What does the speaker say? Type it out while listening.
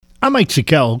I'm Mike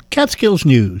Sikel, Catskills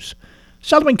News.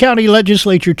 Sullivan County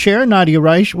Legislature Chair Nadia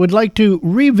Reich would like to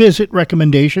revisit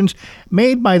recommendations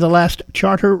made by the last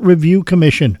Charter Review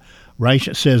Commission.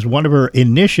 Reich says one of her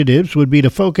initiatives would be to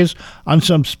focus on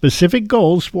some specific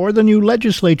goals for the new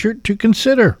legislature to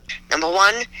consider. Number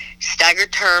one,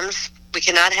 staggered terms. We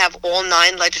cannot have all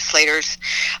 9 legislators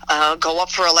go up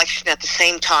for election at the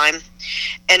same time.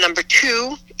 And number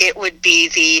two, it would be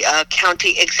the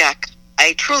county exec.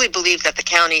 I truly believe that the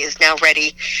county is now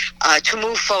ready to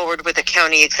move forward with the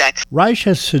county exec. Reich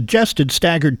has suggested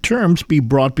staggered terms be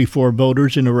brought before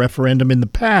voters in a referendum in the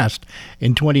past.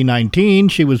 In 2019,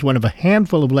 she was one of a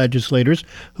handful of legislators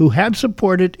who had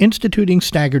supported instituting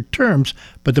staggered terms,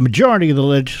 but the majority of the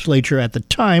legislature at the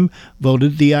time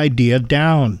voted the idea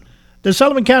down. The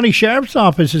Sullivan County Sheriff's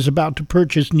Office is about to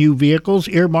purchase new vehicles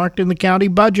earmarked in the county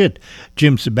budget.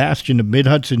 Jim Sebastian of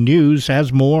Mid-Hudson News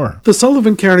has more. The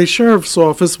Sullivan County Sheriff's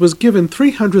Office was given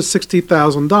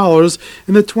 $360,000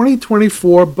 in the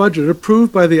 2024 budget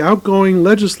approved by the outgoing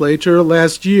legislature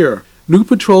last year. New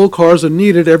patrol cars are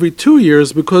needed every 2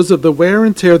 years because of the wear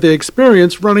and tear they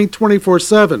experience running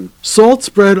 24/7. Salt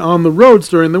spread on the roads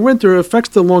during the winter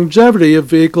affects the longevity of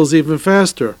vehicles even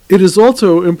faster. It is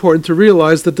also important to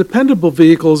realize that dependable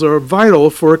vehicles are vital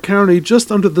for a county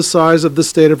just under the size of the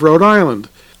state of Rhode Island.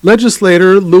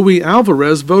 Legislator Louis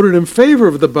Alvarez voted in favor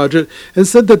of the budget and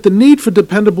said that the need for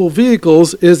dependable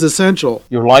vehicles is essential.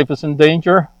 Your life is in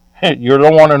danger. You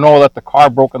don't want to know that the car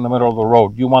broke in the middle of the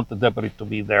road. You want the deputy to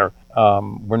be there.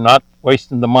 We're not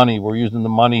wasting the money. We're using the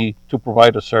money to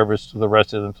provide a service to the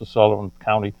residents of Sullivan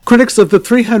County. Critics of the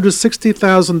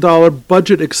 $360,000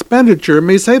 budget expenditure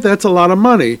may say that's a lot of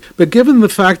money, but given the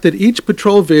fact that each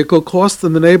patrol vehicle costs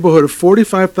in the neighborhood of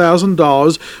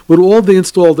 $45,000 with all the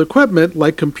installed equipment,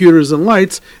 like computers and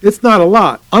lights, it's not a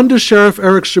lot. Under Sheriff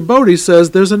Eric Shaboti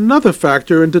says there's another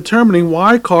factor in determining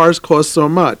why cars cost so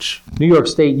much. New York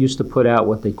State used to put out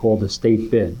what they called a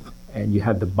state bid, and you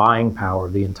had the buying power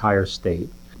of the entire state.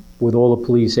 With all the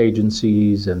police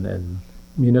agencies and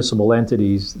municipal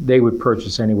entities, they would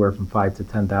purchase anywhere from 5,000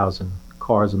 to 10,000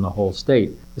 cars in the whole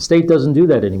state. The state doesn't do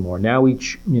that anymore. Now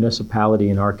each municipality,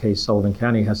 in our case Sullivan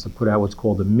County, has to put out what's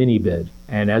called a mini bid.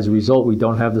 And as a result, we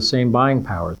don't have the same buying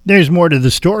power. There's more to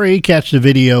the story. Catch the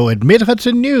video at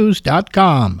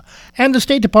MidHudsonNews.com. And the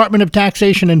State Department of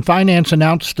Taxation and Finance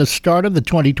announced the start of the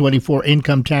 2024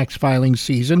 income tax filing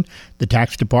season. The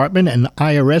Tax Department and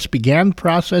IRS began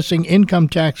processing income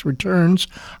tax returns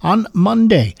on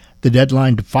Monday. The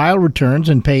deadline to file returns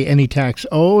and pay any tax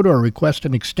owed or request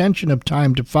an extension of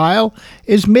time to file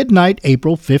is midnight,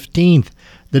 April 15th.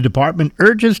 The department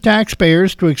urges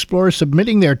taxpayers to explore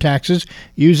submitting their taxes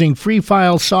using free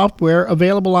file software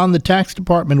available on the Tax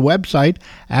Department website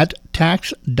at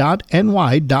tax.ny.gov.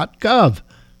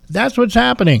 That's what's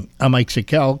happening. I'm Mike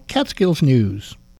Sikel, Catskills News.